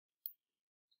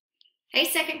Hey,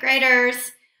 second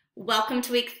graders. Welcome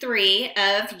to week 3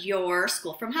 of your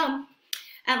School from Home.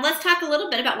 Let's talk a little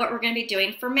bit about what we're going to be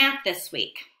doing for math this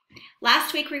week.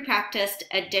 Last week we practiced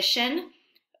addition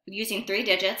using 3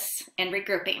 digits and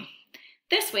regrouping.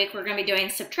 This week we're going to be doing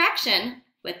subtraction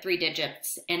with 3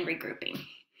 digits and regrouping.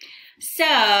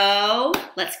 So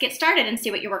let's get started and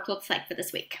see what your work looks like for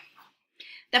this week.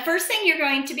 The first thing you're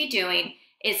going to be doing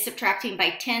is subtracting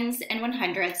by tens and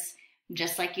 100ths,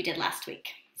 just like you did last week.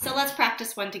 So let's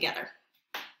practice one together.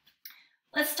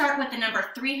 Let's start with the number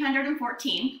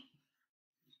 314.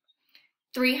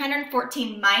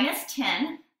 314 minus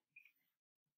 10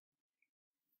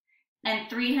 and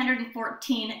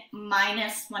 314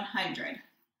 minus 100.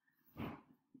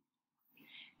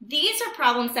 These are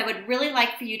problems I would really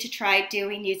like for you to try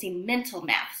doing using mental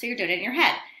math. So you're doing it in your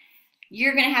head.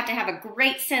 You're going to have a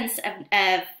great sense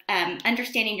of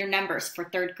understanding your numbers for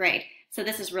 3rd grade. So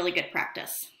this is really good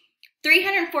practice.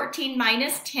 314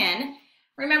 minus 10.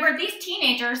 Remember, these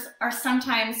teenagers are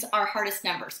sometimes our hardest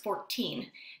numbers, 14,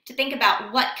 to think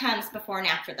about what comes before and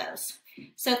after those.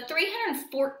 So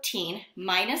 314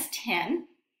 minus 10,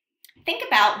 think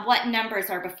about what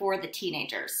numbers are before the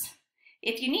teenagers.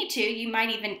 If you need to, you might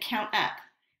even count up.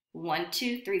 1,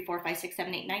 2, 3, 4, 5, 6,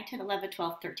 7, 8, 9, 10, 11,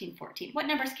 12, 13, 14. What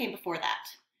numbers came before that?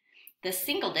 The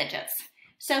single digits.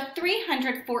 So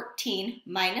 314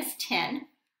 minus 10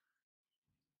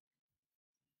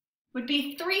 would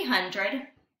be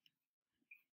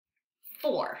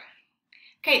 304.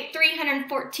 Okay,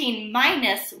 314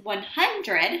 minus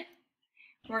 100,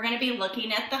 we're going to be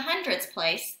looking at the hundreds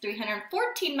place.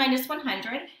 314 minus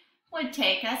 100 would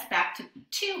take us back to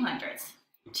 200s,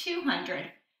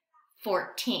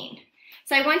 214.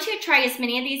 So I want you to try as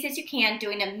many of these as you can,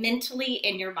 doing them mentally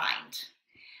in your mind.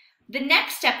 The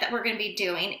next step that we're going to be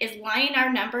doing is lining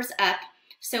our numbers up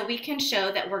so we can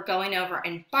show that we're going over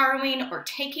and borrowing or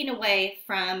taking away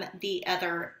from the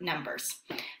other numbers.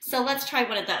 So let's try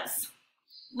one of those.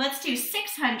 Let's do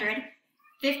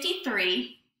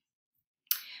 653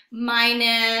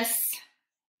 minus,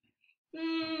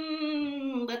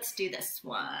 let's do this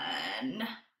one.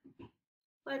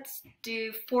 Let's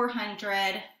do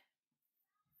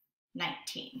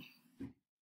 419.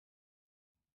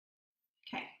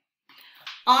 Okay.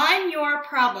 On your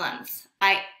problems,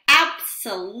 I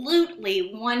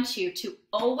absolutely want you to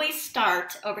always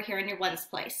start over here in your ones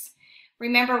place.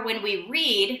 Remember, when we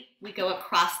read, we go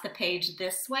across the page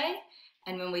this way,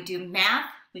 and when we do math,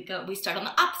 we start on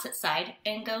the opposite side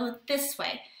and go this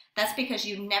way. That's because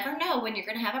you never know when you're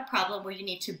going to have a problem where you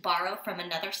need to borrow from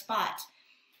another spot.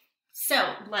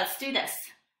 So let's do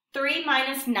this. 3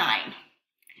 minus 9.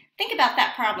 Think about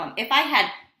that problem. If I had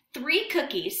 3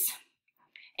 cookies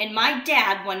and my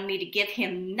dad wanted me to give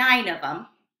him 9 of them,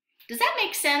 does that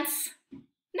make sense?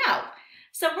 No.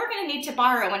 So we're going to need to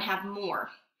borrow and have more.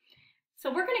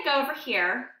 So we're going to go over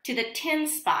here to the 10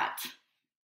 spot.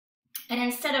 And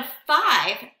instead of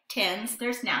 5 tens,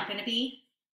 there's now going to be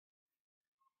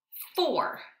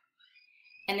 4.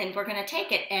 And then we're going to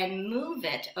take it and move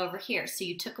it over here. So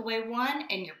you took away 1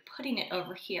 and you're putting it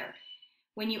over here.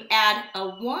 When you add a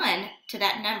 1 to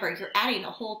that number, you're adding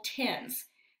a whole tens.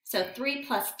 So 3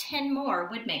 plus 10 more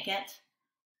would make it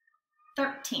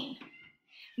 13.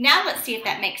 Now let's see if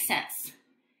that makes sense.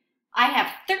 I have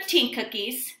 13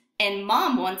 cookies and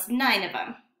Mom wants 9 of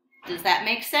them. Does that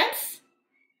make sense?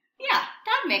 Yeah,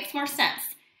 that makes more sense.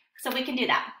 So we can do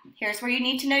that. Here's where you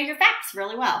need to know your facts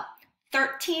really well.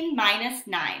 13 minus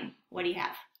 9. What do you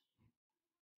have?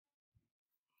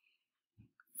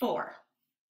 4.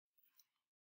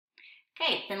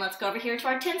 Okay, then let's go over here to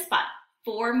our 10 spot.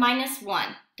 4 minus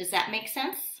 1. Does that make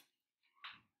sense?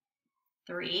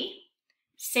 3.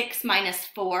 6 minus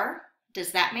 4.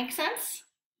 Does that make sense?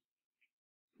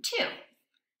 2.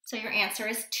 So your answer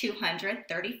is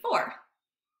 234.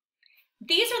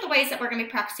 These are the ways that we're going to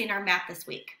be practicing our math this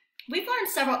week. We've learned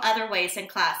several other ways in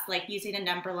class, like using a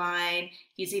number line,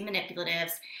 using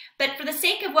manipulatives. But for the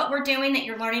sake of what we're doing, that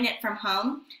you're learning it from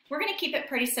home, we're going to keep it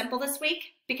pretty simple this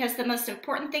week, because the most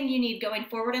important thing you need going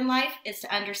forward in life is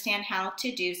to understand how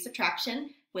to do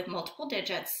subtraction with multiple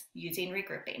digits using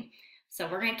regrouping. So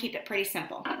we're going to keep it pretty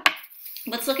simple.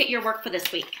 Let's look at your work for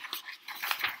this week.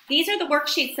 These are the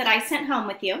worksheets that I sent home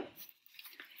with you.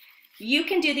 You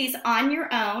can do these on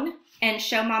your own and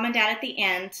show Mom and Dad at the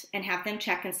end and have them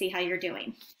check and see how you're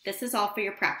doing. This is all for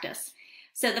your practice.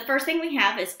 So the first thing we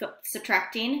have is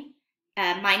subtracting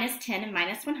minus 10 and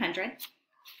minus 100.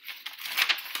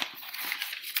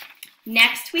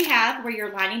 Next we have where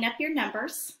you're lining up your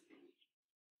numbers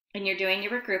and you're doing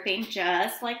your regrouping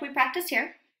just like we practiced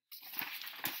here.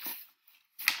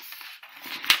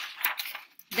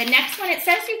 The next one, it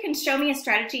says you can show me a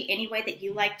strategy any way that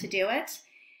you like to do it.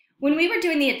 When we were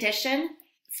doing the addition,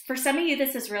 for some of you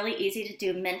this is really easy to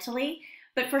do mentally,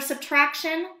 but for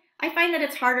subtraction, I find that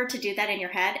it's harder to do that in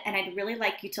your head, and I'd really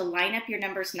like you to line up your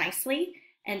numbers nicely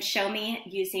and show me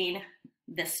using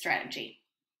this strategy.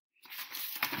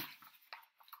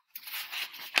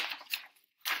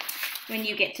 When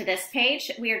you get to this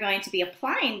page, we are going to be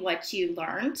applying what you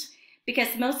learned,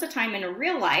 because most of the time in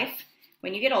real life,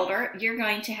 when you get older, you're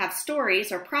going to have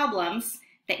stories or problems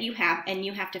that you have, and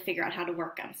you have to figure out how to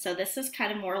work them. So this is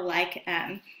kind of more like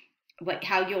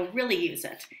how you'll really use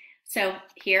it. So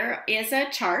here is a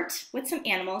chart with some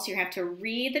animals. You have to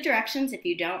read the directions. If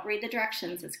you don't read the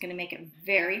directions, it's going to make it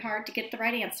very hard to get the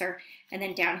right answer. And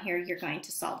then down here, you're going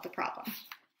to solve the problem.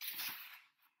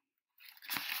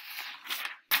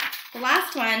 The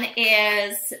last one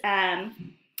is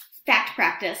fact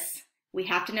practice. We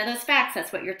have to know those facts.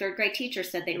 That's what your third grade teacher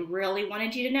said they really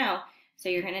wanted you to know. So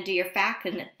you're going to do your facts,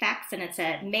 and it's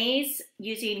a maze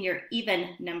using your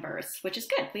even numbers, which is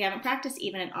good. We haven't practiced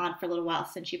even and odd for a little while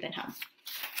since you've been home.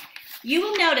 You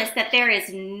will notice that there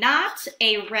is not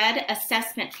a red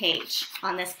assessment page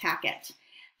on this packet.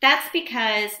 That's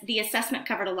because the assessment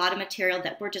covered a lot of material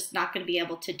that we're just not going to be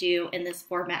able to do in this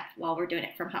format while we're doing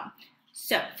it from home.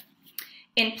 So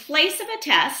in place of a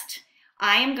test,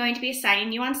 I am going to be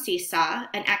assigning you on Seesaw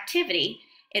an activity.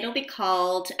 It'll be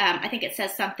called, I think it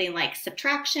says something like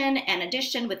subtraction and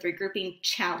addition with regrouping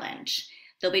challenge.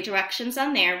 There'll be directions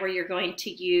on there where you're going to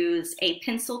use a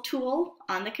pencil tool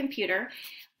on the computer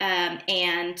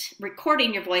and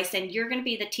recording your voice, and you're going to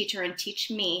be the teacher and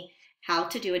teach me how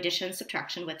to do addition and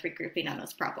subtraction with regrouping on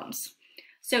those problems.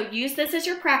 So use this as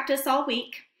your practice all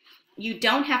week. You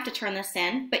don't have to turn this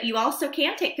in, but you also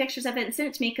can take pictures of it and send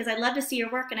it to me, because I love to see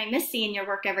your work and I miss seeing your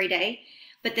work every day.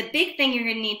 But the big thing you're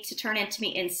going to need to turn in to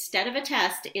me instead of a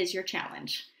test is your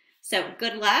challenge. So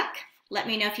good luck. Let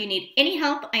me know if you need any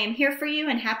help. I am here for you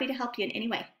and happy to help you in any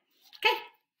way. Okay,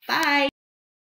 bye.